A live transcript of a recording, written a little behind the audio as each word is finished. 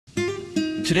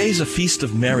Today is a feast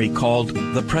of Mary called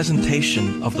the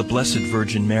Presentation of the Blessed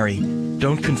Virgin Mary.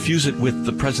 Don't confuse it with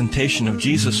the Presentation of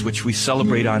Jesus, which we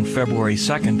celebrate on February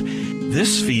 2nd.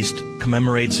 This feast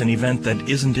commemorates an event that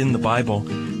isn't in the Bible,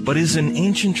 but is an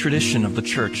ancient tradition of the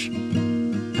Church.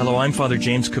 Hello, I'm Father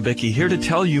James Kubicki, here to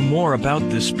tell you more about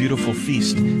this beautiful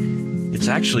feast. It's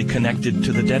actually connected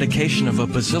to the dedication of a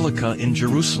basilica in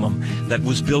Jerusalem that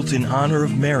was built in honor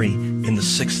of Mary in the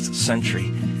 6th century.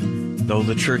 Though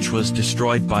the church was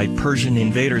destroyed by Persian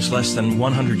invaders less than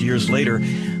 100 years later,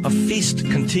 a feast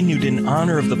continued in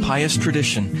honor of the pious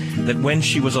tradition that when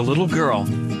she was a little girl,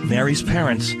 Mary's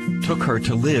parents took her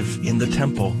to live in the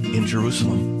temple in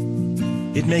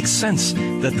Jerusalem. It makes sense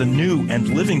that the new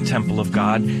and living temple of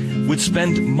God would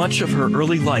spend much of her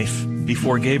early life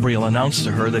before Gabriel announced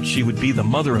to her that she would be the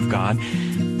mother of God,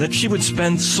 that she would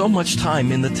spend so much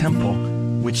time in the temple,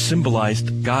 which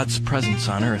symbolized God's presence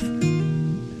on earth.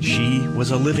 She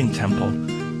was a living temple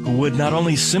who would not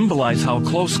only symbolize how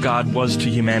close God was to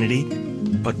humanity,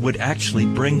 but would actually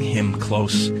bring him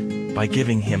close by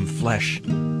giving him flesh.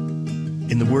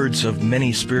 In the words of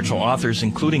many spiritual authors,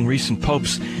 including recent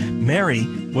popes, Mary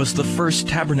was the first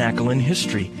tabernacle in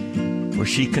history, for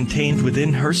she contained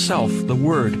within herself the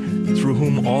Word through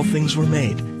whom all things were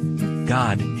made,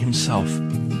 God himself.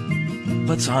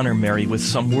 Let's honor Mary with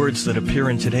some words that appear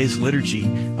in today's liturgy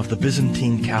of the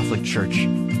Byzantine Catholic Church.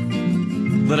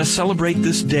 Let us celebrate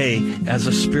this day as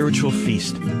a spiritual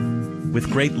feast. With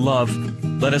great love,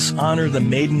 let us honor the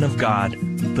Maiden of God,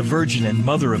 the Virgin and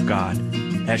Mother of God,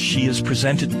 as she is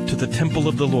presented to the temple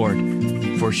of the Lord,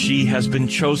 for she has been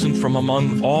chosen from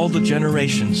among all the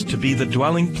generations to be the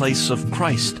dwelling place of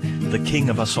Christ, the King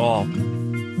of us all.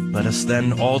 Let us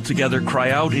then all together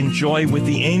cry out in joy with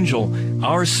the angel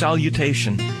our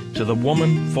salutation to the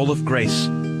woman full of grace,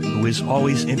 who is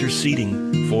always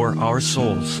interceding for our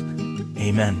souls.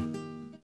 Amen.